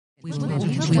Ja,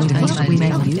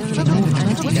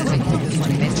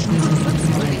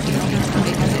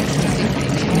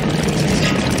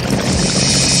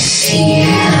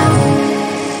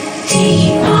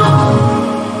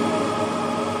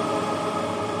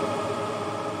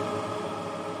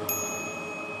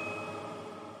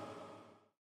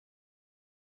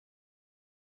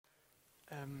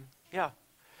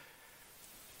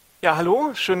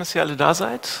 hallo, schön, dass ihr alle da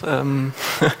seid.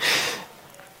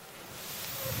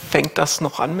 Fängt das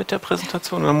noch an mit der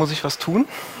Präsentation oder muss ich was tun?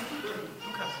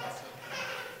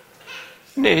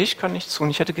 Nee, ich kann nichts tun.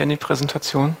 Ich hätte gerne die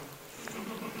Präsentation.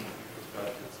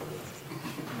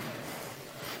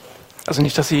 Also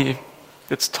nicht, dass sie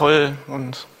jetzt toll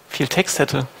und viel Text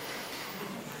hätte.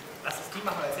 Lass es die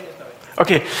machen, erzähl ich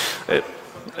damit.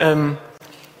 Okay,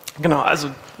 genau,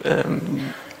 also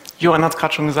Johann hat es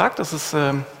gerade schon gesagt, das ist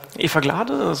Eva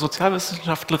Glade,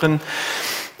 Sozialwissenschaftlerin,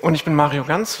 und ich bin Mario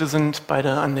Ganz. Wir sind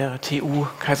beide an der TU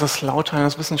Kaiserslautern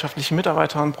als wissenschaftliche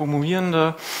Mitarbeiter und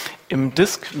Promovierende im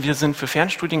DISC. Wir sind für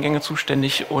Fernstudiengänge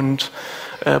zuständig und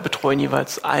betreuen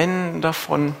jeweils einen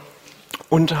davon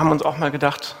und haben uns auch mal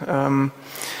gedacht,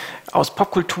 aus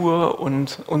Popkultur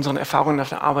und unseren Erfahrungen auf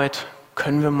der Arbeit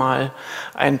können wir mal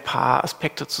ein paar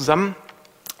Aspekte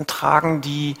zusammentragen,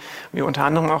 die wir unter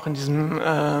anderem auch in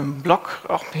diesem Blog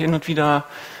auch hin und wieder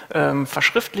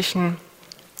verschriftlichen.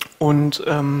 Und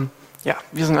ja,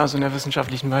 wir sind also in der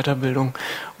wissenschaftlichen Weiterbildung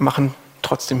und machen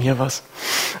trotzdem hier was.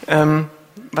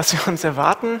 Was wir uns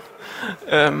erwarten,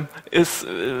 ist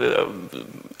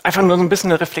einfach nur so ein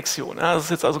bisschen eine Reflexion. Ja? Das ist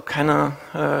jetzt also keine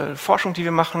Forschung, die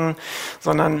wir machen,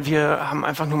 sondern wir haben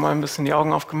einfach nur mal ein bisschen die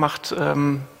Augen aufgemacht,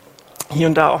 hier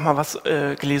und da auch mal was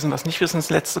gelesen, was nicht bis ins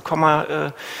letzte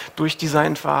Komma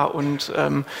durchdesignt war, und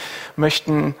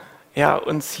möchten ja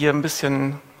uns hier ein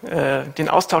bisschen den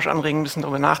Austausch anregen, ein bisschen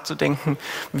darüber nachzudenken,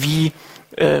 wie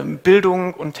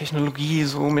Bildung und Technologie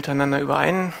so miteinander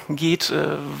übereingeht.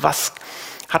 Was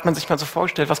hat man sich mal so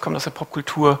vorgestellt, was kommt aus der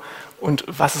Popkultur und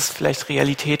was ist vielleicht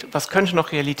Realität, was könnte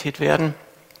noch Realität werden.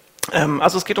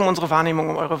 Also es geht um unsere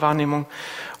Wahrnehmung, um eure Wahrnehmung,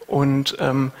 und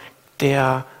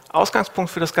der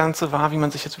Ausgangspunkt für das Ganze war, wie man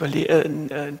sich jetzt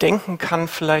denken kann,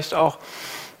 vielleicht auch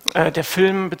der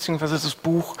Film bzw. das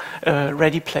Buch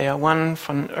Ready Player One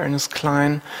von Ernest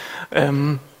Cline.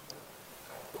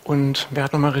 Und wer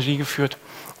hat nochmal Regie geführt?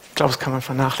 Ich glaube, das kann man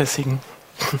vernachlässigen.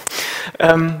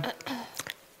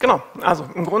 Genau, also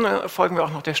im Grunde folgen wir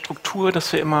auch noch der Struktur,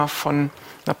 dass wir immer von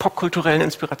einer popkulturellen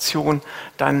Inspiration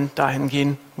dann dahin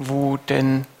gehen, wo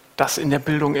denn das in der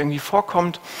Bildung irgendwie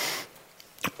vorkommt.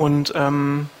 Und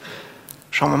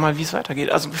schauen wir mal, wie es weitergeht.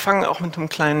 Also wir fangen auch mit einem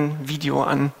kleinen Video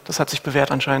an. Das hat sich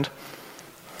bewährt anscheinend.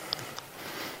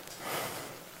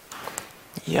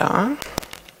 Ja.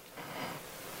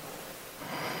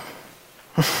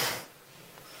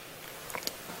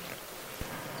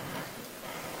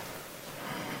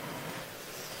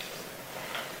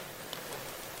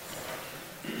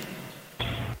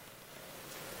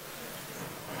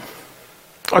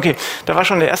 Okay, da war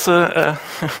schon der erste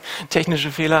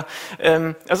technische Fehler.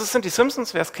 Also es sind die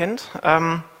Simpsons, wer es kennt.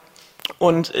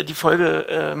 Und die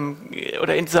Folge,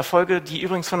 oder in dieser Folge, die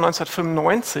übrigens von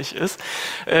 1995 ist,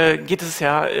 geht es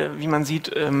ja, wie man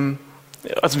sieht,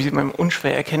 also wie man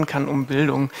unschwer erkennen kann, um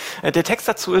Bildung. Der Text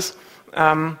dazu ist,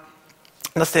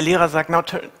 dass der Lehrer sagt, now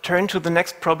turn to the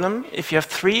next problem. If you have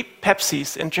 3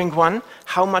 Pepsis and drink one,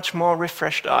 how much more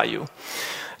refreshed are you?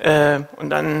 Und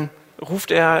dann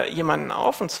ruft er jemanden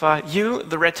auf, und zwar you,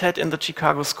 the redhead in the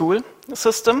Chicago School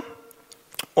System.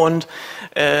 Und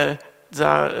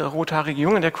dieser rothaarige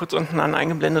Junge, der kurz unten an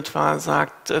eingeblendet war,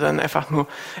 sagt dann einfach nur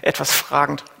etwas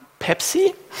fragend,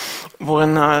 Pepsi?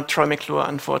 Worin Troy McClure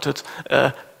antwortet,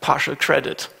 partial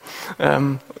credit.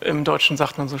 Im Deutschen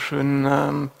sagt man so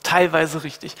schön, teilweise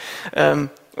richtig.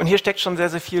 Und hier steckt schon sehr,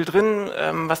 sehr viel drin,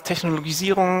 was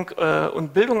Technologisierung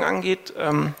und Bildung angeht.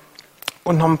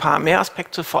 Und noch ein paar mehr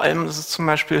Aspekte, vor allem ist es zum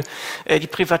Beispiel die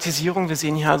Privatisierung. Wir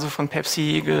sehen hier also von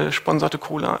Pepsi gesponserte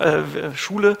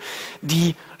Schule,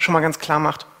 die schon mal ganz klar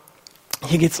macht,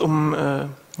 hier geht es um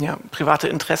private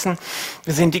Interessen.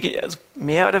 Wir sehen also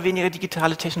mehr oder weniger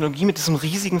digitale Technologie mit diesem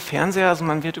riesigen Fernseher, also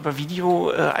man wird über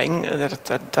Video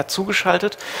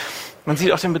dazugeschaltet. Man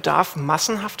sieht auch den Bedarf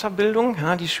massenhafter Bildung.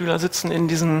 Ja, die Schüler sitzen in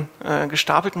diesen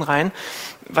gestapelten Reihen,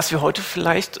 was wir heute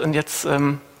vielleicht, und jetzt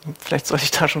vielleicht sollte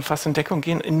ich da schon fast in Deckung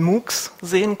gehen, in MOOCs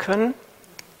sehen können.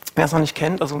 Wer es noch nicht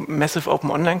kennt, also Massive Open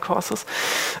Online Courses,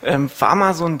 war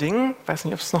mal so ein Ding, weiß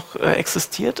nicht, ob es noch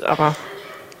existiert, aber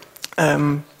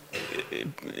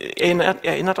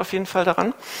erinnert auf jeden Fall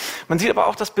daran. Man sieht aber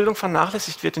auch, dass Bildung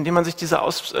vernachlässigt wird, indem man sich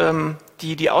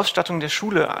die Ausstattung der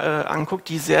Schule anguckt,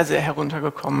 die sehr, sehr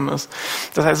heruntergekommen ist.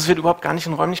 Das heißt, es wird überhaupt gar nicht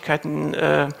in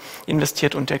Räumlichkeiten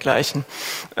investiert und dergleichen.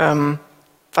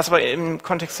 Was aber im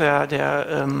Kontext der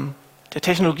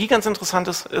Technologie ganz interessant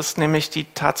ist nämlich die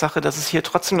Tatsache, dass es hier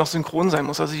trotzdem noch synchron sein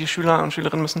muss. Also die Schüler und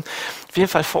Schülerinnen müssen auf jeden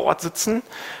Fall vor Ort sitzen,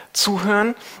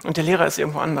 zuhören und der Lehrer ist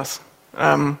irgendwo anders.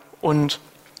 Und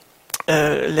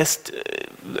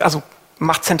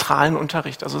macht zentralen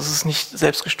Unterricht. Also es ist nicht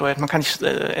selbstgesteuert. Man kann nicht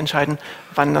entscheiden,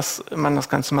 wann man das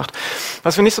Ganze macht.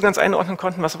 Was wir nicht so ganz einordnen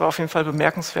konnten, was aber auf jeden Fall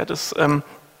bemerkenswert ist,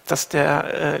 dass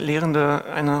der Lehrende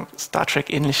eine Star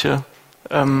Trek-ähnliche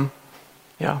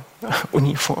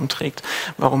Uniform trägt.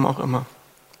 Warum auch immer.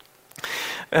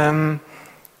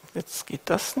 Jetzt geht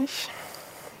das nicht.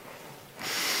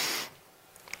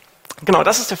 Genau,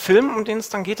 das ist der Film, um den es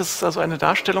dann geht. Das ist also eine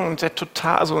Darstellung und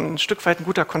also ein Stück weit ein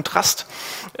guter Kontrast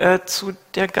zu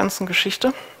der ganzen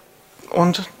Geschichte.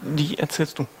 Und die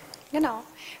erzählst du. Genau.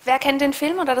 Wer kennt den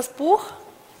Film oder das Buch?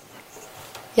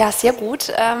 Ja, sehr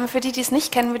gut. Für die, die es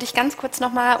nicht kennen, würde ich ganz kurz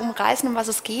nochmal umreißen, um was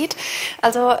es geht.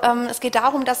 Also es geht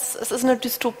darum, dass es ist eine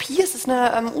Dystopie, es ist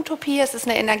eine Utopie, es ist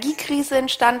eine Energiekrise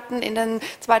entstanden in den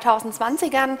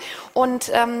 2020ern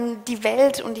und die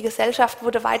Welt und die Gesellschaft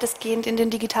wurde weitestgehend in den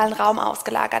digitalen Raum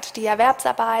ausgelagert. Die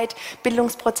Erwerbsarbeit,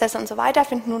 Bildungsprozesse und so weiter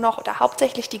finden nur noch oder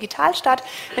hauptsächlich digital statt.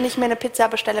 Wenn ich mir eine Pizza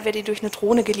bestelle, wird die durch eine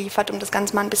Drohne geliefert, um das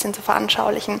Ganze mal ein bisschen zu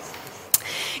veranschaulichen.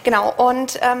 Genau,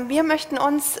 und wir möchten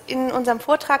uns in unserem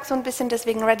Vortrag so ein bisschen,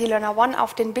 deswegen Ready Learner One,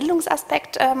 auf den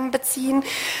Bildungsaspekt beziehen.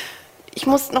 Ich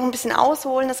muss noch ein bisschen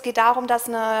ausholen. Es geht darum, dass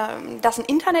ein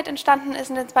Internet entstanden ist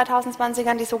in den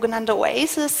 2020ern, die sogenannte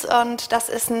Oasis. Und das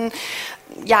ist ein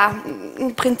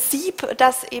Prinzip,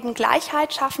 das eben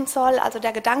Gleichheit schaffen soll. Also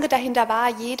der Gedanke dahinter war,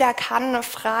 jeder kann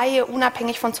frei,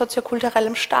 unabhängig von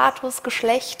soziokulturellem Status,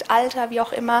 Geschlecht, Alter, wie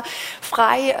auch immer,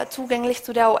 frei zugänglich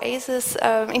zu der Oasis,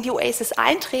 in die Oasis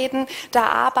eintreten, da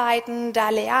arbeiten, da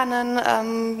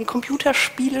lernen,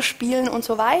 Computerspiele spielen und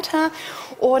so weiter.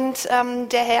 Und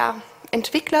der Herr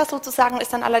Entwickler sozusagen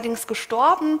ist dann allerdings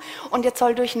gestorben und jetzt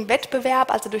soll durch einen Wettbewerb,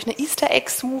 also durch eine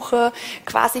Easter-Egg-Suche,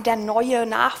 quasi der neue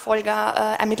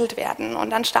Nachfolger ermittelt werden. Und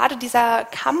dann startet dieser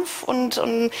Kampf und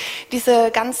diese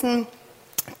ganzen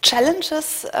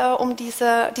Challenges, um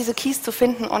diese Keys zu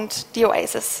finden und die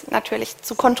Oasis natürlich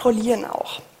zu kontrollieren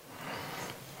auch.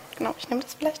 Genau, ich nehme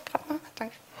das vielleicht gerade mal.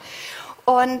 Danke.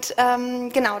 Und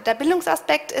genau, der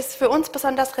Bildungsaspekt ist für uns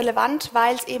besonders relevant,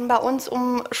 weil es eben bei uns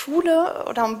um Schule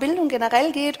oder um Bildung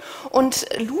generell geht und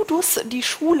Ludus die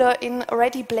Schule in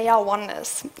Ready Player One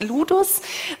ist. Ludus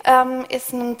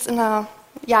ist eine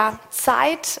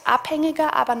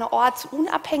zeitabhängige, aber eine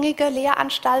ortsunabhängige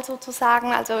Lehranstalt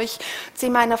sozusagen. Also ich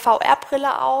ziehe meine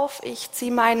VR-Brille auf, ich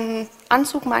ziehe meinen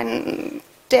Anzug,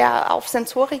 der auf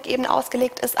Sensorik eben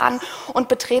ausgelegt ist, an und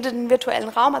betrete den virtuellen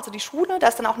Raum, also die Schule. Da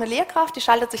ist dann auch eine Lehrkraft, die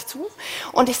schaltet sich zu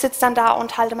und ich sitze dann da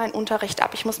und halte meinen Unterricht ab.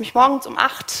 Ich muss mich morgens um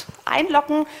 8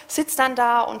 einloggen, sitze dann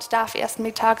da und darf erst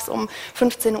mittags um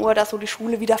 15 Uhr oder so die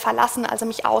Schule wieder verlassen, also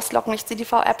mich ausloggen. Ich ziehe die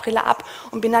VR-Brille ab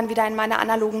und bin dann wieder in meiner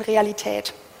analogen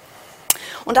Realität.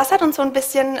 Und das hat uns so ein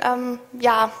bisschen,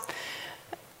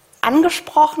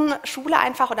 angesprochen, Schule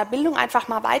einfach oder Bildung einfach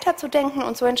mal weiterzudenken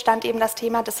und so entstand eben das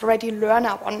Thema des Ready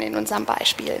Learner One in unserem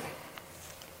Beispiel.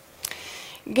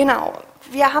 Genau,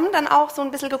 wir haben dann auch so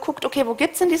ein bisschen geguckt, okay, wo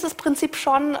gibt es denn dieses Prinzip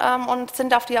schon und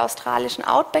sind auf die australischen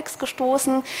Outbacks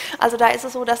gestoßen. Also da ist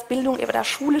es so, dass Bildung oder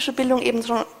schulische Bildung eben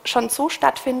schon so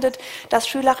stattfindet, dass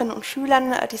Schülerinnen und Schüler,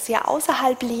 die sehr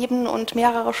außerhalb leben und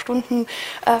mehrere Stunden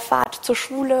Fahrt zur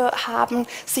Schule haben,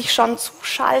 sich schon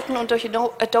zuschalten und durch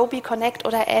Adobe Connect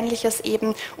oder Ähnliches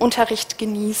eben Unterricht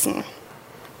genießen.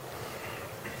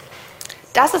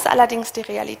 Das ist allerdings die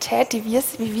Realität,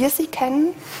 wie wir sie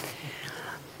kennen.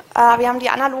 Wir haben die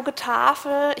analoge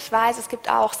Tafel, ich weiß, es gibt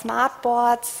auch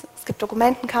Smartboards, es gibt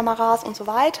Dokumentenkameras und so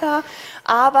weiter,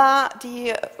 aber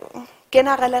die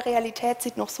generelle Realität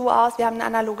sieht noch so aus, wir haben ein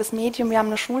analoges Medium, wir haben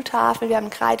eine Schultafel, wir haben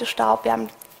Kreidestaub, wir haben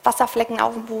Wasserflecken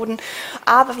auf dem Boden,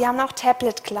 aber wir haben auch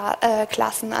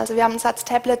Tablet-Klassen, also wir haben einen Satz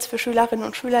Tablets für Schülerinnen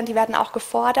und Schüler, die werden auch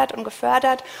gefordert und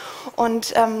gefördert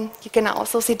und genau,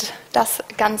 so sieht das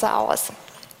Ganze aus.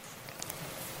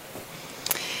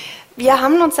 Wir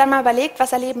haben uns dann mal überlegt,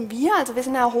 was erleben wir? Also wir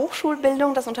sind in der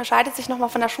Hochschulbildung, das unterscheidet sich nochmal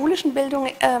von der schulischen Bildung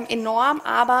enorm,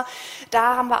 aber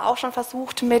da haben wir auch schon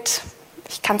versucht mit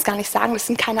ich kann es gar nicht sagen, das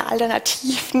sind keine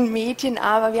alternativen Medien,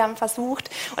 aber wir haben versucht,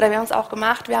 oder wir haben es auch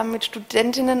gemacht, wir haben mit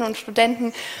Studentinnen und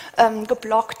Studenten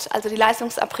gebloggt. Also die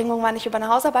Leistungserbringung war nicht über eine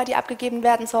Hausarbeit, die abgegeben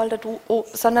werden sollte,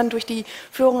 sondern durch die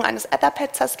Führung eines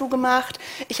Etherpads hast du gemacht.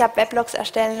 Ich habe Weblogs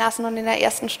erstellen lassen und in der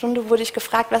ersten Stunde wurde ich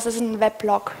gefragt, was ist ein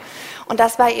Weblog? Und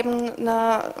das war eben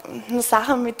eine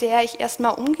Sache, mit der ich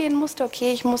erstmal umgehen musste.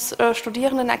 Okay, ich muss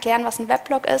Studierenden erklären, was ein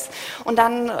Weblog ist. Und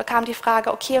dann kam die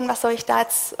Frage, okay, und was soll ich da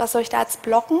jetzt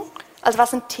bloggen? Also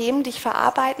was sind Themen, die ich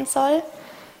verarbeiten soll?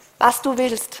 Was du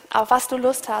willst, auf was du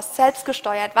Lust hast,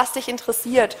 selbstgesteuert, was dich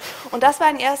interessiert. Und das war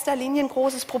in erster Linie ein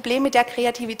großes Problem mit der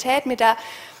Kreativität, mit der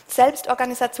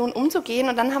Selbstorganisation umzugehen.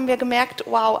 Und dann haben wir gemerkt,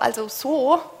 wow, also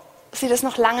so sieht es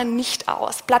noch lange nicht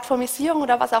aus. Plattformisierung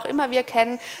oder was auch immer wir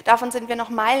kennen, davon sind wir noch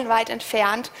meilenweit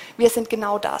entfernt. Wir sind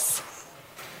genau das.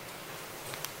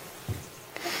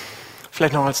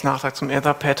 Vielleicht noch als Nachtrag zum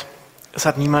Etherpad. Es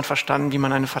hat niemand verstanden, wie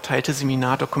man eine verteilte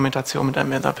Seminardokumentation mit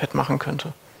einem Etherpad machen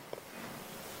könnte.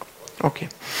 Okay.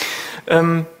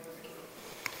 Also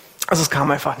es kam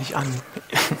einfach nicht an.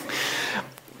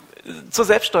 Zur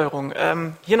Selbststeuerung.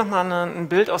 Hier nochmal ein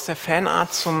Bild aus der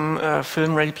Fanart zum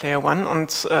Film Ready Player One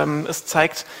und es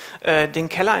zeigt den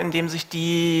Keller, in dem sich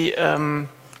die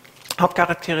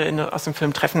Hauptcharaktere aus dem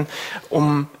Film treffen,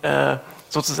 um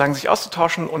sozusagen sich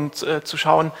auszutauschen und zu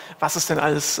schauen, was ist denn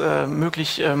alles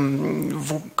möglich,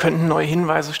 wo könnten neue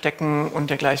Hinweise stecken und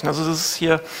dergleichen. Also das ist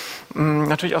hier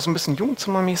natürlich auch so ein bisschen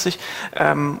jugendzimmermäßig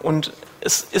und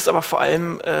es ist aber vor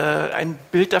allem ein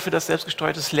Bild dafür, dass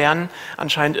selbstgesteuertes Lernen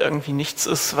anscheinend irgendwie nichts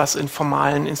ist, was in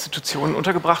formalen Institutionen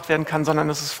untergebracht werden kann, sondern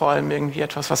es ist vor allem irgendwie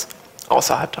etwas, was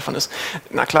außerhalb davon ist.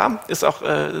 Na klar, ist auch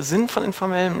Sinn von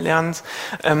informellem Lernens,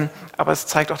 aber es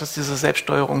zeigt auch, dass diese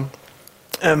Selbststeuerung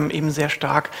eben sehr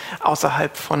stark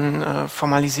außerhalb von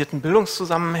formalisierten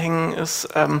Bildungszusammenhängen ist.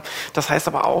 Das heißt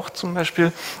aber auch zum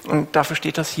Beispiel, und dafür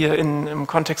steht das hier im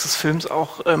Kontext des Films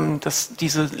auch, dass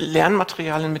diese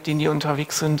Lernmaterialien, mit denen die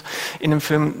unterwegs sind in dem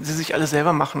Film, sie sich alle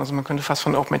selber machen. Also man könnte fast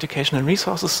von Open Educational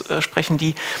Resources sprechen,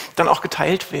 die dann auch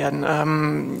geteilt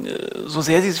werden. So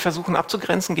sehr sie sich versuchen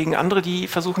abzugrenzen gegen andere, die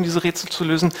versuchen, diese Rätsel zu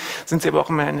lösen, sind sie aber auch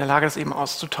immer in der Lage, das eben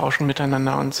auszutauschen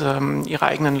miteinander und ihre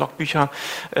eigenen Logbücher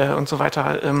und so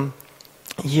weiter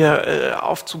hier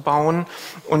aufzubauen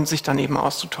und sich dann eben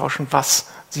auszutauschen, was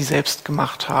sie selbst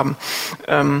gemacht haben.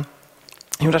 Hier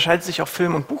unterscheidet sich auch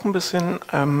Film und Buch ein bisschen,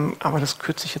 aber das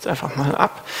kürze ich jetzt einfach mal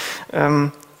ab.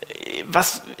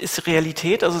 Was ist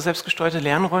Realität? Also selbstgesteuerte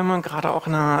Lernräume, gerade auch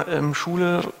in einer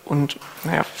Schule und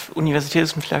Universität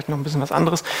ist vielleicht noch ein bisschen was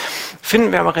anderes,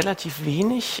 finden wir aber relativ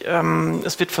wenig.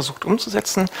 Es wird versucht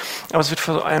umzusetzen, aber es wird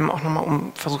vor allem auch nochmal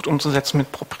versucht umzusetzen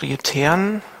mit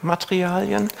proprietären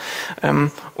Materialien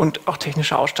und auch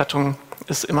technische Ausstattung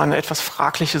ist immer eine etwas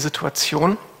fragliche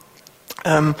Situation.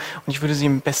 Und ich würde sie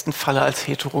im besten Falle als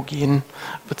heterogen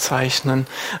bezeichnen.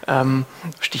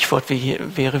 Stichwort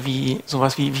wäre wie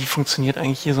funktioniert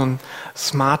eigentlich hier so ein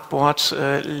Smartboard,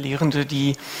 Lehrende,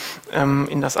 die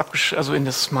in den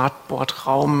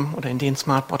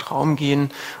Smartboard-Raum gehen,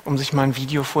 um sich mal ein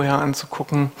Video vorher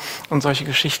anzugucken und solche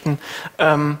Geschichten.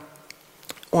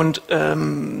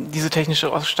 Diese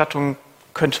technische Ausstattung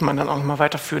könnte man dann auch nochmal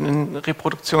weiterführen in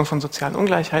Reproduktion von sozialen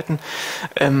Ungleichheiten.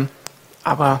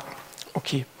 Aber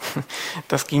okay,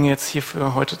 das ging jetzt hier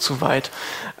für heute zu weit.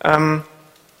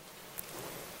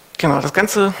 Genau, das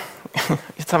Ganze,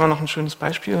 jetzt haben wir noch ein schönes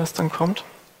Beispiel, was dann kommt,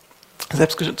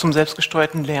 zum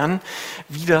selbstgesteuerten Lernen,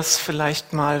 wie das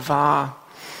vielleicht mal war.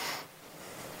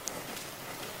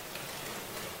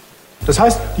 Das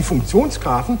heißt, die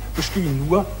Funktionsgraphen bestehen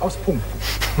nur aus Punkten.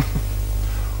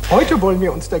 Heute wollen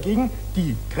wir uns dagegen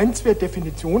die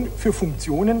Grenzwertdefinition für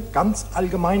Funktionen ganz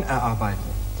allgemein erarbeiten.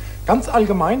 Ganz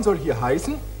allgemein soll hier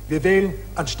heißen, wir wählen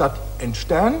anstatt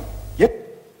n-Stern jetzt.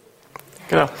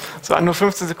 Genau, so an nur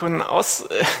 15 Sekunden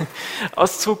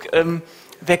Auszug.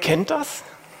 Wer kennt das?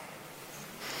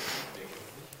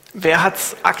 Wer hat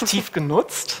es aktiv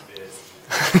genutzt?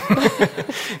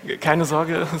 Keine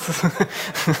Sorge.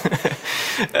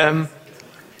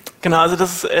 Genau, also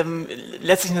das ist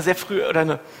letztlich eine sehr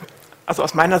frühe also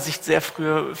aus meiner Sicht sehr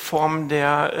frühe Form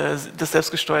des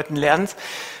selbstgesteuerten Lernens.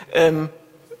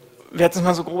 Wir hatten es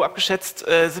mal so grob abgeschätzt,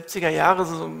 70er Jahre,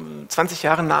 so 20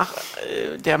 Jahre nach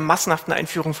der massenhaften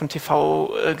Einführung von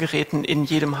TV-Geräten in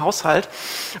jedem Haushalt.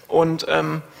 Und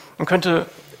man könnte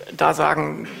da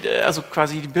sagen, also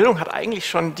quasi die Bildung hat eigentlich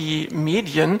schon die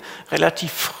Medien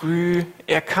relativ früh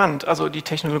erkannt, also die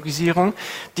Technologisierung.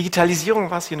 Digitalisierung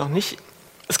war es hier noch nicht.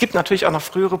 Es gibt natürlich auch noch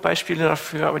frühere Beispiele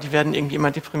dafür, aber die werden irgendwie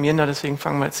immer deprimierender, deswegen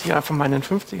fangen wir jetzt hier einfach mal in den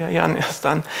 50er Jahren erst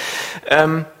an.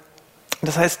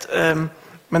 Das heißt,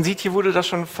 man sieht, hier wurde das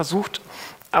schon versucht,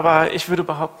 aber ich würde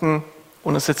behaupten,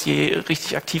 ohne es jetzt je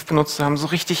richtig aktiv benutzt zu haben, so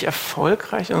richtig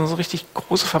erfolgreich und so richtig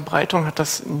große Verbreitung hat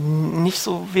das nicht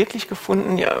so wirklich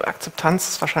gefunden. Die Akzeptanz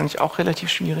ist wahrscheinlich auch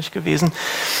relativ schwierig gewesen.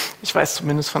 Ich weiß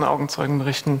zumindest von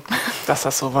Augenzeugenberichten, dass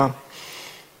das so war.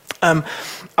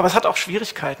 Aber es hat auch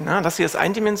Schwierigkeiten. Ne? Das hier ist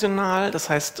eindimensional, das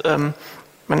heißt,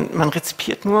 man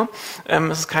rezipiert nur.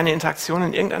 Es ist keine Interaktion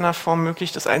in irgendeiner Form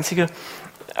möglich. Das Einzige,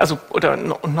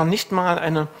 und noch nicht mal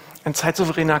ein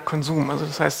zeitsouveräner Konsum. Also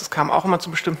das heißt, es kam auch immer zu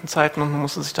bestimmten Zeiten und man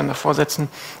musste sich dann davor setzen,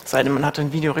 es sei denn, man hatte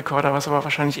einen Videorekorder, was aber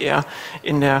wahrscheinlich eher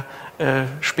in der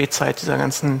Spätzeit dieser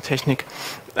ganzen Technik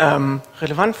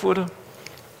relevant wurde.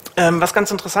 Was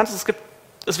ganz interessant ist,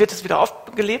 es wird jetzt wieder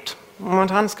aufgelebt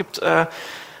momentan. Es gibt ein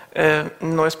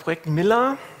neues Projekt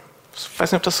Miller. Ich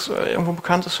weiß nicht, ob das irgendwo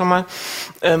bekannt ist schon mal.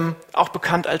 Auch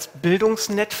bekannt als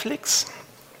Bildungsnetflix.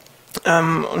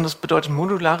 Und das bedeutet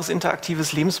modulares,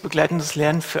 interaktives, lebensbegleitendes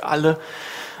Lernen für alle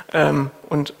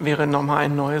und wäre nochmal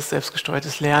ein neues,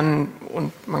 selbstgesteuertes Lernen.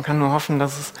 Und man kann nur hoffen,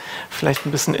 dass es vielleicht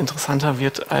ein bisschen interessanter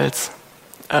wird als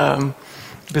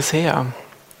bisher.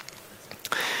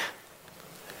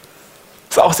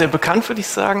 Ist auch sehr bekannt, würde ich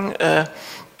sagen.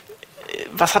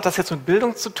 Was hat das jetzt mit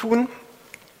Bildung zu tun?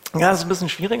 Ja, das ist ein bisschen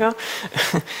schwieriger.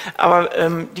 Aber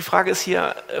die Frage ist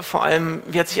hier vor allem,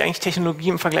 wie hat sich eigentlich Technologie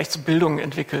im Vergleich zu Bildung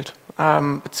entwickelt?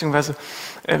 Beziehungsweise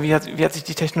wie hat sich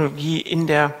die Technologie in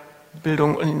der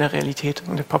Bildung und in der Realität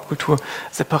und der Popkultur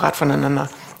separat voneinander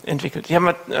entwickelt? Hier haben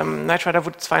wir, Knight Rider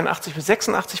wurde 82 bis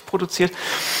 86 produziert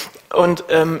und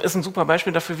ist ein super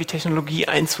Beispiel dafür, wie Technologie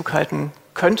Einzug halten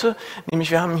könnte.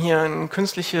 Nämlich wir haben hier eine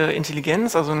künstliche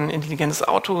Intelligenz, also ein intelligentes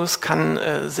Auto, es kann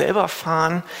selber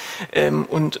fahren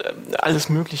und alles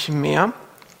Mögliche mehr.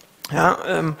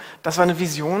 Ja, das war eine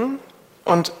Vision.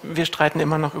 Und wir streiten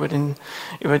immer noch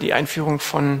über die Einführung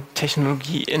von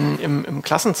Technologie im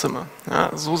Klassenzimmer. Ja,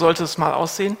 so sollte es mal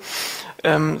aussehen,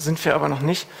 sind wir aber noch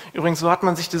nicht. Übrigens, so hat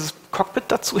man sich dieses Cockpit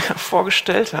dazu ja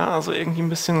vorgestellt, ja, also irgendwie ein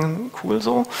bisschen cool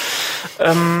so.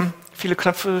 Viele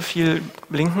Knöpfe, viel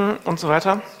Blinken und so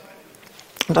weiter.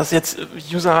 Und dass jetzt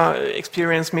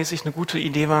User-Experience-mäßig eine gute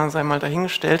Idee war, sei mal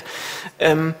dahingestellt.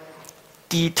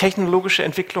 Die technologische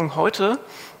Entwicklung heute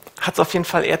hat es auf jeden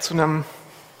Fall eher zu einem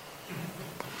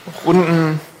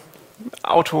runden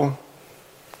Auto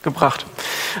gebracht.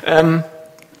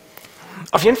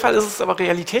 Auf jeden Fall ist es aber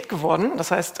Realität geworden. Das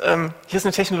heißt, hier ist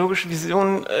eine technologische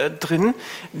Vision drin,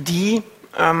 die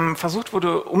versucht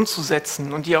wurde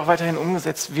umzusetzen und die auch weiterhin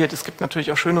umgesetzt wird. Es gibt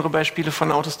natürlich auch schönere Beispiele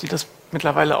von Autos, die das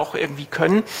mittlerweile auch irgendwie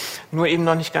können, nur eben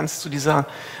noch nicht ganz zu dieser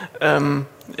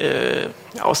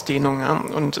Ausdehnung. Ja.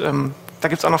 Und da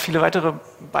gibt es auch noch viele weitere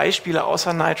Beispiele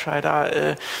außer Knight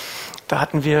Rider. Da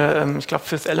hatten wir, ich glaube,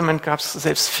 fürs Element gab es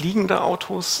selbst fliegende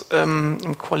Autos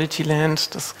im Quality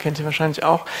Land, das kennt ihr wahrscheinlich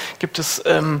auch. Gibt es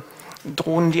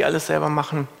Drohnen, die alles selber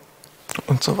machen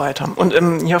und so weiter. Und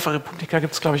hier auf der Republika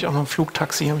gibt es, glaube ich, auch noch ein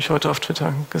Flugtaxi, habe ich heute auf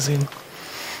Twitter gesehen.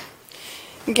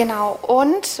 Genau,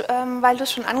 und weil du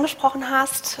es schon angesprochen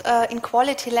hast, in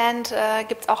Quality Land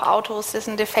gibt es auch Autos, die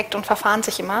sind defekt und verfahren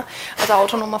sich immer. Also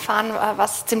autonome Fahren,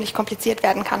 was ziemlich kompliziert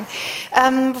werden kann.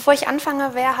 Bevor ich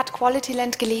anfange, wer hat Quality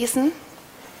Land gelesen?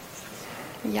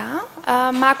 Ja,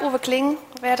 Marc-Uwe Kling,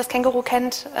 wer das Känguru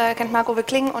kennt, kennt Marc-Uwe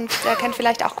Kling und der kennt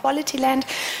vielleicht auch Quality Land.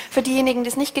 Für diejenigen, die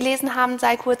es nicht gelesen haben,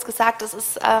 sei kurz gesagt, es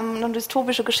ist eine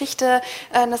dystopische Geschichte,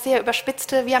 eine sehr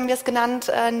überspitzte, wie haben wir es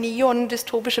genannt,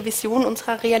 neon-dystopische Vision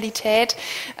unserer Realität.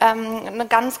 Ein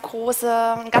ganz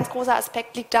großer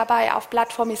Aspekt liegt dabei auf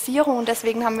Plattformisierung und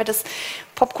deswegen haben wir das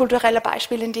popkulturelle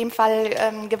Beispiel in dem Fall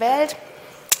gewählt.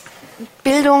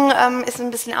 Bildung ist ein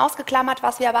bisschen ausgeklammert.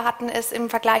 Was wir aber hatten, ist im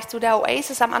Vergleich zu der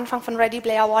Oasis am Anfang von Ready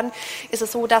Player One, ist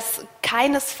es so, dass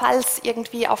keinesfalls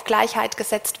irgendwie auf Gleichheit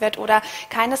gesetzt wird oder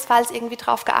keinesfalls irgendwie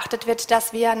darauf geachtet wird,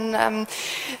 dass wir einen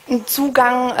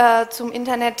Zugang zum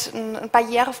Internet, einen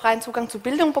barrierefreien Zugang zu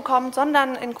Bildung bekommen,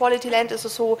 sondern in Quality Land ist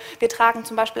es so, wir tragen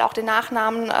zum Beispiel auch den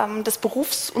Nachnamen des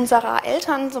Berufs unserer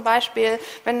Eltern. Zum Beispiel,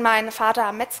 wenn mein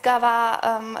Vater Metzger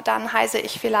war, dann heiße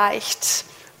ich vielleicht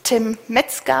Tim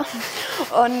Metzger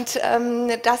und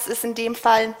das ist in dem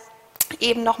Fall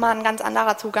eben nochmal ein ganz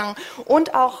anderer Zugang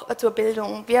und auch zur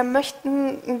Bildung. Wir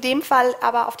möchten in dem Fall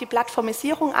aber auf die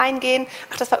Plattformisierung eingehen.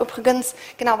 Ach, das war übrigens,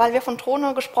 genau, weil wir von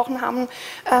Drohne gesprochen haben,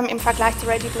 im Vergleich zu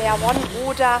Ready Player One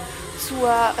oder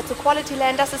zur Quality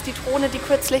Land. Das ist die Drohne, die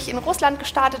kürzlich in Russland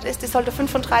gestartet ist. Die sollte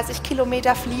 35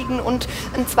 Kilometer fliegen und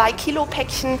ein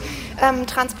 2-Kilo-Päckchen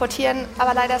transportieren,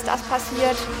 aber leider ist das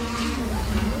passiert.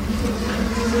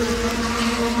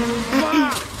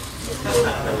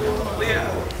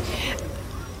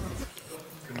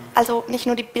 Also nicht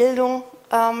nur die Bildung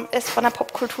ist von der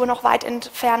Popkultur noch weit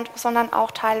entfernt, sondern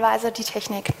auch teilweise die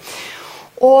Technik.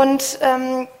 Und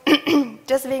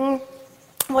deswegen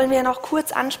wollen wir noch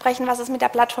kurz ansprechen, was es mit der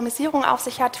Plattformisierung auf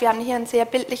sich hat. Wir haben hier ein sehr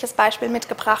bildliches Beispiel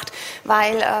mitgebracht,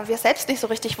 weil wir selbst nicht so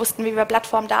richtig wussten, wie wir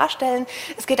Plattform darstellen.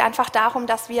 Es geht einfach darum,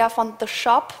 dass wir von The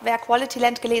Shop, wer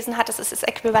Qualityland gelesen hat, das ist das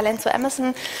Äquivalent zu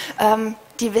Amazon,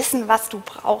 die wissen, was du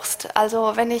brauchst.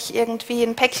 Also wenn ich irgendwie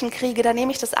ein Päckchen kriege, dann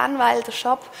nehme ich das an, weil The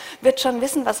Shop wird schon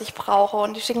wissen, was ich brauche.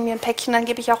 Und die schicken mir ein Päckchen, dann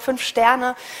gebe ich auch 5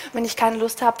 Sterne. Wenn ich keine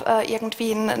Lust habe,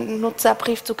 irgendwie einen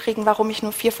Nutzerbrief zu kriegen, warum ich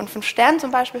nur 4 von 5 Sternen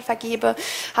zum Beispiel vergebe,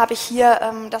 habe ich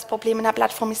hier das Problem in der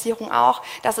Plattformisierung auch,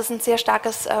 dass es ein sehr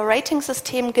starkes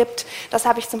Rating-System gibt. Das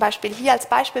habe ich zum Beispiel hier als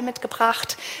Beispiel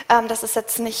mitgebracht. Das ist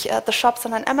jetzt nicht The Shop,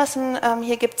 sondern Amazon.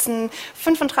 Hier gibt es einen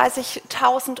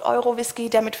 35.000 € Whisky,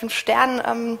 der mit 5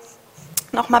 Sternen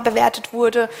nochmal bewertet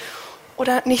wurde.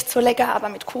 Oder nicht so lecker, aber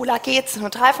mit Cola geht's, nur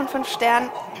 3 von 5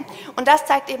 Sternen. Und das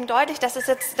zeigt eben deutlich, das ist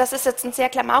jetzt ein sehr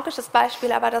klamaukisches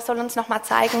Beispiel, aber das soll uns nochmal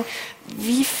zeigen,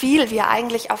 wie viel wir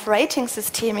eigentlich auf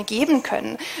Ratingsysteme geben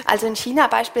können. Also in China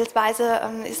beispielsweise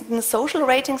ist ein Social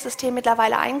Rating System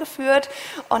mittlerweile eingeführt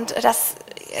und das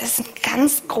ist ein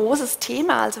ganz großes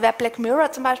Thema. Also wer Black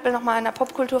Mirror zum Beispiel nochmal in der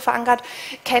Popkultur verankert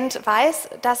kennt, weiß,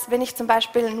 dass wenn ich zum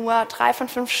Beispiel nur 3 von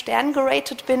 5 Sternen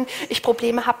geratet bin, ich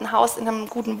Probleme habe, ein Haus in einem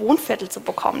guten Wohnviertel zu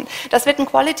bekommen. Das wird in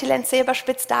Qualityland sehr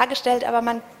überspitzt dargestellt, aber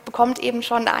man bekommt eben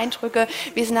schon Eindrücke,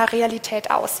 wie es in der Realität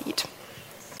aussieht.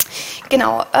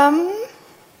 Genau.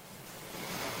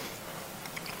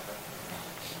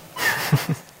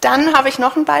 Dann habe ich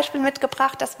noch ein Beispiel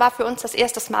mitgebracht, das war für uns das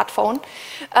erste Smartphone.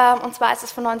 Und zwar ist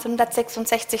es von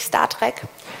 1966 Star Trek.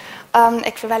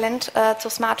 Äquivalent zu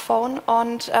Smartphone.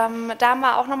 Und da haben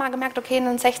wir auch nochmal gemerkt, okay, in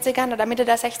den 60ern oder Mitte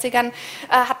der 60ern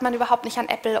hat man überhaupt nicht an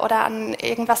Apple oder an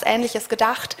irgendwas Ähnliches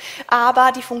gedacht.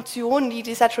 Aber die Funktion, die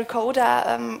dieser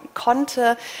Tricoder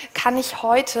konnte, kann ich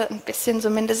heute ein bisschen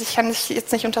zumindest. Ich kann dich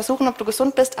jetzt nicht untersuchen, ob du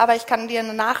gesund bist, aber ich kann dir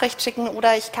eine Nachricht schicken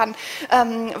oder ich kann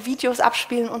Videos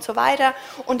abspielen und so weiter.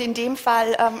 Und in dem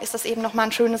Fall ist das eben nochmal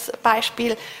ein schönes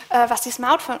Beispiel, was die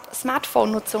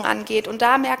Smartphone-Nutzung angeht. Und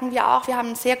da merken wir auch, wir haben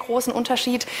einen sehr großen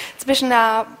Unterschied zwischen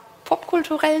der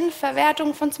popkulturellen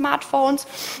Verwertung von Smartphones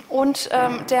und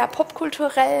der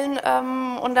popkulturellen,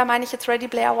 und da meine ich jetzt Ready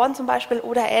Player One zum Beispiel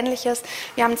oder Ähnliches.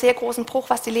 Wir haben einen sehr großen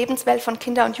Bruch, was die Lebenswelt von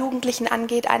Kindern und Jugendlichen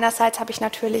angeht. Einerseits habe ich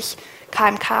natürlich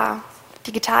KMK,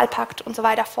 Digitalpakt und so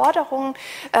weiter Forderungen,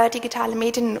 digitale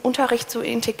Medien in den Unterricht zu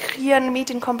integrieren,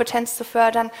 Medienkompetenz zu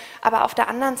fördern. Aber auf der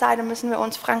anderen Seite müssen wir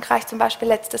uns, Frankreich zum Beispiel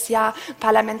letztes Jahr,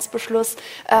 Parlamentsbeschluss,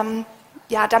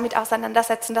 damit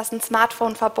auseinandersetzen, dass ein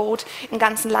Smartphone-Verbot im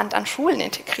ganzen Land an Schulen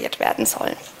integriert werden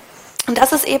soll. Und das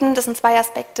sind 2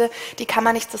 Aspekte, die kann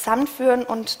man nicht zusammenführen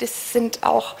und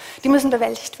die müssen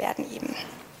bewältigt werden eben.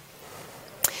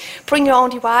 Bring Your Own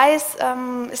Device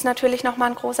ist natürlich nochmal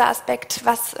ein großer Aspekt,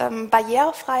 was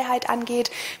Barrierefreiheit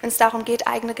angeht, wenn es darum geht,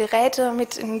 eigene Geräte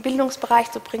mit in den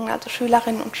Bildungsbereich zu bringen, also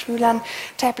Schülerinnen und Schülern,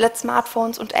 Tablets,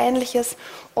 Smartphones und Ähnliches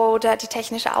oder die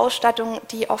technische Ausstattung,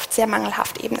 die oft sehr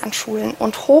mangelhaft eben an Schulen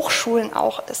und Hochschulen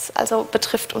auch ist, also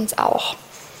betrifft uns auch.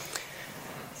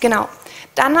 Genau.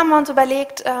 Dann haben wir uns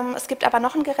überlegt, es gibt aber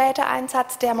noch einen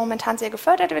Geräteeinsatz, der momentan sehr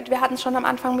gefördert wird. Wir hatten es schon am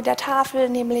Anfang mit der Tafel,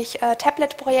 nämlich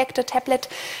Tablet-Projekte,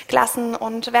 Tablet-Klassen.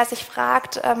 Und wer sich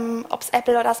fragt, ob es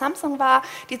Apple oder Samsung war,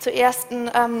 die zuerst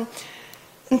ein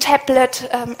Tablet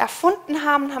erfunden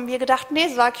haben, haben wir gedacht, nee,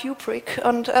 es war Kubrick.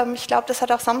 Und ich glaube, das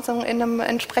hat auch Samsung in einem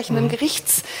entsprechenden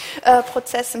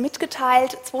Gerichtsprozess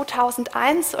mitgeteilt.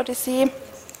 2001, Odyssee,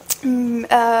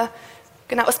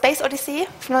 Space Odyssey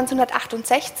von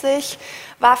 1968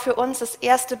 war für uns das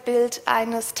erste Bild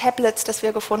eines Tablets, das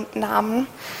wir gefunden haben.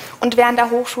 Und wer an der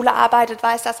Hochschule arbeitet,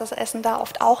 weiß, dass das Essen da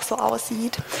oft auch so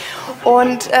aussieht.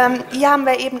 Und hier haben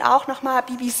wir eben auch nochmal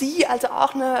BBC, also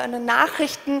auch eine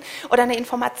Nachrichten- oder ein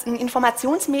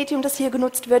Informationsmedium, das hier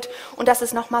genutzt wird. Und das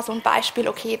ist nochmal so ein Beispiel,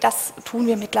 okay, das tun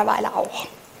wir mittlerweile auch.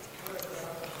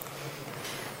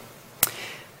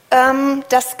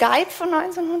 Das Skype von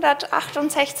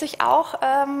 1968 auch,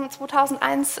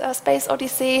 2001 Space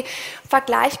Odyssey,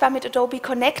 vergleichbar mit Adobe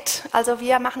Connect. Also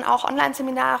wir machen auch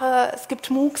Online-Seminare, es gibt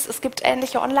MOOCs, es gibt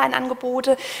ähnliche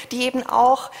Online-Angebote, die eben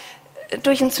auch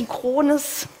durch ein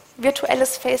synchrones,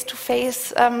 virtuelles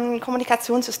Face-to-Face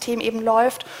Kommunikationssystem eben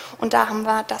läuft. Und da haben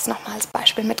wir das nochmal als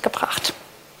Beispiel mitgebracht.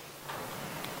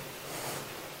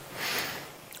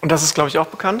 Und das ist, glaube ich, auch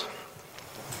bekannt.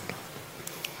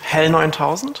 Hell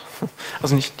 9000,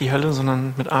 also nicht die Hölle,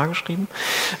 sondern mit A geschrieben.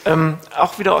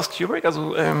 Auch wieder aus Kubrick,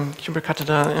 also Kubrick hatte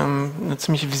da eine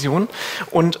ziemliche Vision.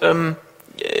 Und Hell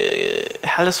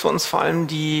ist für uns vor allem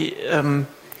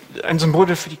ein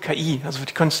Symbol für die KI, also für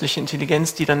die künstliche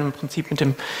Intelligenz, die dann im Prinzip mit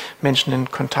dem Menschen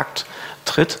in Kontakt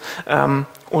tritt. Da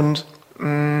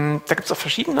gibt es auch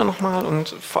verschiedene nochmal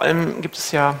und vor allem gibt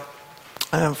es ja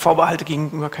Vorbehalte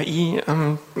gegenüber KI,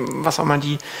 was auch mal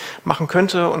die machen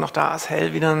könnte. Und auch da ist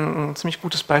Hell wieder ein ziemlich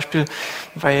gutes Beispiel,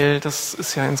 weil das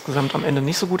ist ja insgesamt am Ende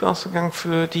nicht so gut ausgegangen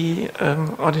für die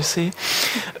Odyssee.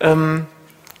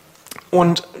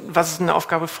 Und was ist eine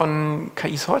Aufgabe von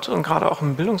KIs heute und gerade auch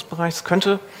im Bildungsbereich? Es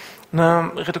könnte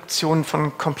eine Reduktion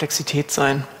von Komplexität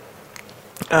sein.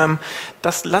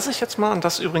 Das lasse ich jetzt mal, und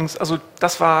das übrigens, also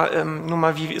das war nur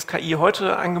mal, wie ist KI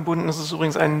heute eingebunden. Das ist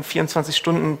übrigens ein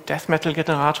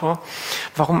 24-Stunden-Death-Metal-Generator,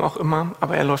 warum auch immer,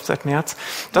 aber er läuft seit März.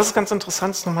 Das ist ganz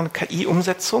interessant, das ist nochmal eine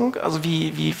KI-Umsetzung, also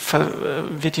wie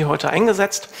wird die heute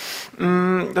eingesetzt.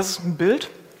 Das ist ein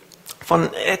Bild von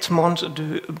Edmond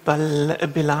de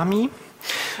Bellamy.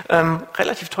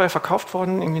 Relativ teuer verkauft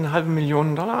worden, irgendwie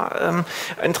 $500.000.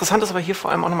 Interessant ist aber hier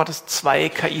vor allem auch nochmal, dass 2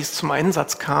 KIs zum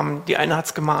Einsatz kamen. Die eine hat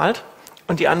es gemalt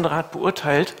und die andere hat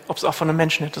beurteilt, ob es auch von einem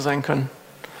Menschen hätte sein können.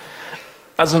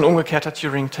 Also ein umgekehrter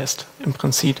Turing-Test im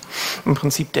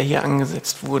Prinzip, der hier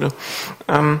angesetzt wurde.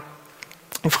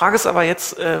 Die Frage ist aber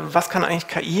jetzt, was kann eigentlich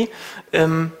KI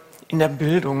in der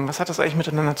Bildung? Was hat das eigentlich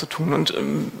miteinander zu tun? Und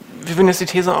wir würden jetzt die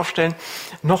These aufstellen,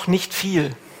 noch nicht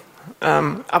viel.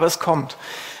 Aber es kommt.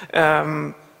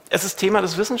 Es ist Thema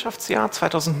des Wissenschaftsjahres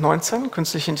 2019,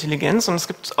 künstliche Intelligenz, und es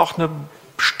gibt auch eine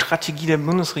Strategie der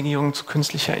Bundesregierung zu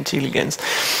künstlicher Intelligenz.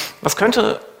 Was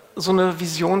könnte so eine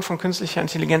Vision von künstlicher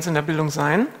Intelligenz in der Bildung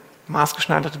sein?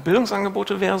 Maßgeschneiderte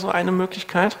Bildungsangebote wäre so eine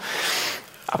Möglichkeit,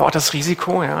 aber auch das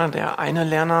Risiko, ja, der eine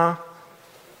Lerner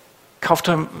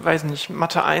kaufte, weiß nicht,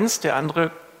 Mathe 1, der andere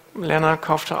Lerner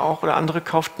kaufte auch, oder andere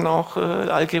kauften auch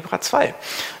Algebra 2.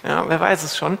 Ja, wer weiß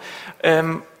es schon.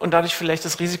 Und dadurch vielleicht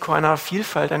das Risiko einer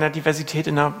Vielfalt, einer Diversität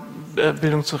in der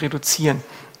Bildung zu reduzieren,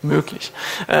 möglich.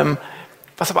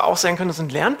 Was aber auch sein könnte,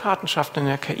 sind Lernpatenschaften in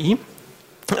der KI,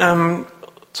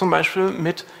 zum Beispiel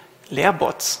mit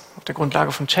Lehrbots, auf der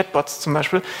Grundlage von Chatbots zum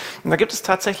Beispiel. Und da gibt es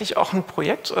tatsächlich auch ein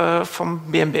Projekt vom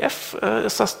BMBF,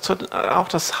 ist das auch,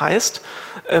 das heißt,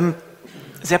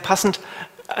 sehr passend,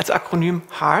 als Akronym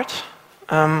HART,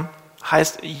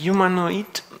 heißt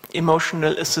Humanoid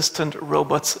Emotional Assistant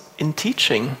Robots in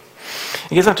Teaching.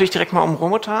 Hier geht es natürlich direkt mal um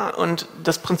Roboter, und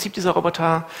das Prinzip dieser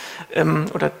Roboter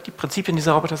oder die Prinzipien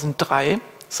dieser Roboter sind 3.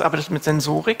 Es arbeitet mit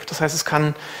Sensorik, das heißt, es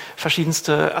kann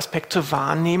verschiedenste Aspekte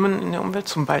wahrnehmen in der Umwelt,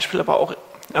 zum Beispiel aber auch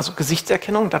also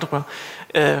Gesichtserkennung, darüber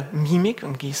Mimik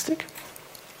und Gestik.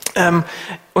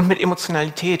 Und mit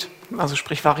Emotionalität, also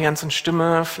sprich Varianz in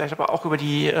Stimme, vielleicht aber auch über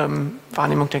die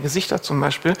Wahrnehmung der Gesichter zum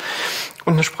Beispiel,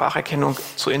 und eine Spracherkennung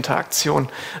zur Interaktion.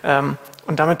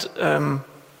 Und damit, und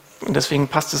deswegen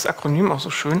passt das Akronym auch so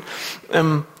schön,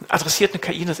 adressiert eine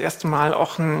KI das erste Mal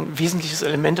auch ein wesentliches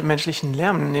Element im menschlichen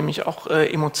Lernen, nämlich auch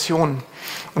Emotionen.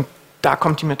 Und da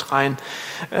kommt die mit rein,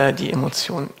 die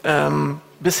Emotion.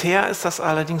 Bisher ist das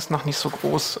allerdings noch nicht so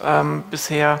groß.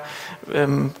 Bisher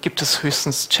gibt es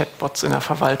höchstens Chatbots in der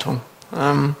Verwaltung.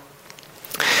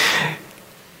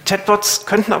 Chatbots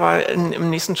könnten aber im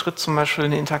nächsten Schritt zum Beispiel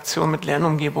eine Interaktion mit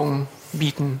Lernumgebungen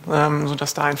bieten,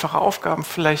 sodass da einfache Aufgaben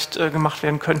vielleicht gemacht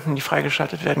werden könnten, die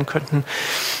freigeschaltet werden könnten,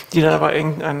 die dann aber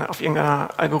auf irgendeiner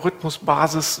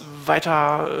Algorithmusbasis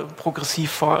weiter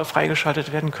progressiv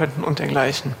freigeschaltet werden könnten und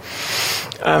dergleichen.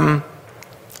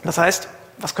 Das heißt,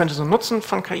 was könnte so ein Nutzen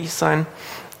von KIs sein?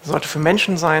 Sollte für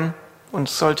Menschen sein und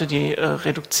es sollte die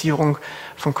Reduzierung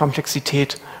von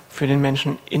Komplexität für den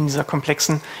Menschen in dieser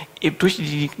komplexen, durch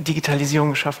die Digitalisierung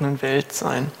geschaffenen Welt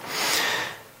sein.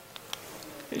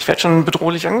 Ich werde schon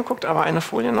bedrohlich angeguckt, aber eine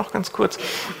Folie noch ganz kurz.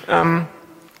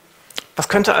 Was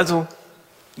könnte also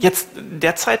jetzt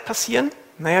derzeit passieren?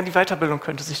 Naja, die Weiterbildung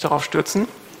könnte sich darauf stürzen.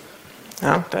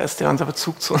 Ja, da ist ja unser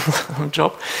Bezug zu unserem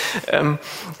Job.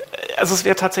 Also es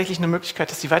wäre tatsächlich eine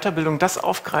Möglichkeit, dass die Weiterbildung das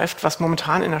aufgreift, was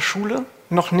momentan in der Schule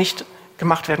noch nicht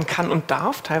gemacht werden kann und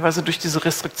darf, teilweise durch diese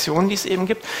Restriktionen, die es eben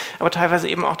gibt, aber teilweise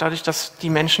eben auch dadurch, dass die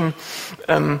Menschen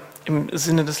im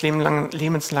Sinne des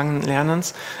lebenslangen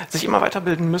Lernens sich immer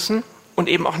weiterbilden müssen und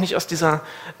eben auch nicht aus dieser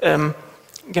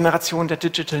Generation der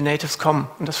Digital Natives kommen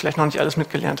und das vielleicht noch nicht alles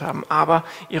mitgelernt haben, aber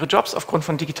ihre Jobs aufgrund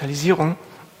von Digitalisierung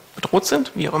bedroht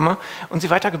sind, wie auch immer, und sie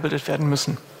weitergebildet werden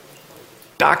müssen.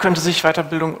 Da könnte sich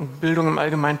Weiterbildung und Bildung im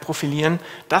Allgemeinen profilieren,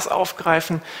 das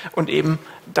aufgreifen und eben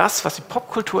das, was die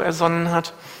Popkultur ersonnen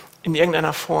hat, in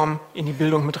irgendeiner Form in die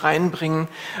Bildung mit reinbringen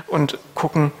und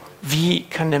gucken, wie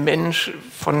kann der Mensch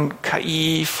von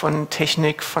KI, von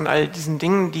Technik, von all diesen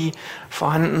Dingen, die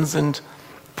vorhanden sind,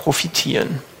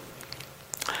 profitieren.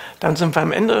 Dann sind wir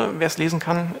am Ende. Wer es lesen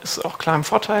kann, ist auch klar im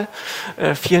Vorteil.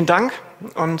 Vielen Dank.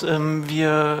 Und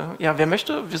wer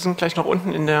möchte, wir sind gleich noch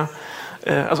unten in der,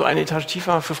 also eine Etage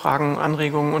tiefer für Fragen,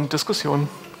 Anregungen und Diskussionen.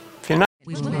 Vielen Dank.